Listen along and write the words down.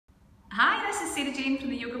this is Sarah Jane from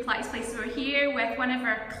the Yoga Pilates Pla. So we're here with one of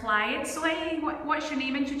our clients. So what's your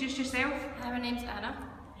name? Introduce yourself. Hi, my name's Anna.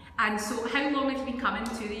 And so how long have you been coming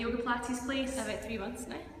to the Yoga Pilates Place? About 3 months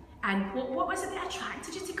now. And what was it that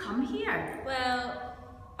attracted you to come here? Well,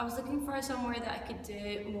 I was looking for somewhere that I could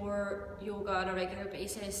do more yoga on a regular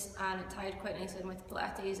basis, and it tied quite nicely in with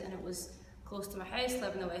Pilates, and it was close to my house.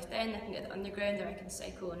 Live in the West End, I can get the underground, or I can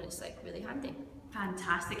cycle, and it's like really handy.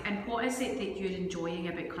 Fantastic. And what is it that you're enjoying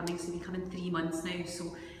about coming? So you've been coming 3 months now,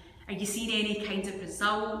 so are you seeing any kinds of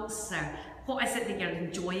results? Or what is it that you're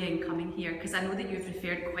enjoying coming here? Because I know that you've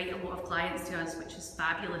referred quite a lot of clients to us, which is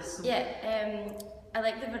fabulous. So Yeah, I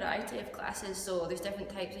like the variety of classes, so there's different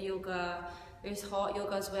types of yoga. There's hot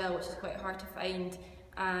yoga as well, which is quite hard to find,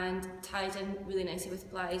 and ties in really nicely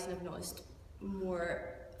with Pilates, and I've noticed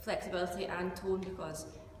more flexibility and tone because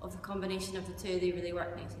of the combination of the two. They really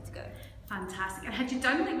work nicely together. Fantastic. And had you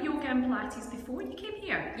done like yoga and Pilates before you came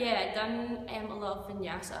here? Yeah, I've done a lot of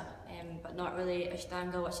vinyasa, but not really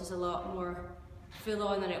Ashtanga, which is a lot more full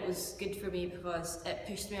on, and it was good for me because it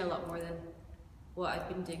pushed me a lot more than what I've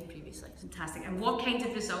been doing previously. Fantastic. And what kinds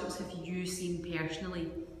of results have you seen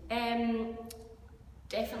personally?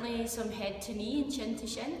 Definitely some head to knee and shin to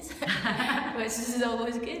shins, which is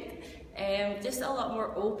always good. Just a lot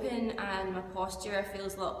more open, and my posture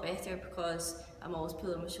feels a lot better because I'm always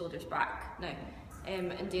pulling my shoulders back now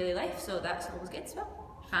in daily life, so that's always good as well.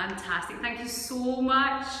 Fantastic. Thank you so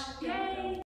much. Yay!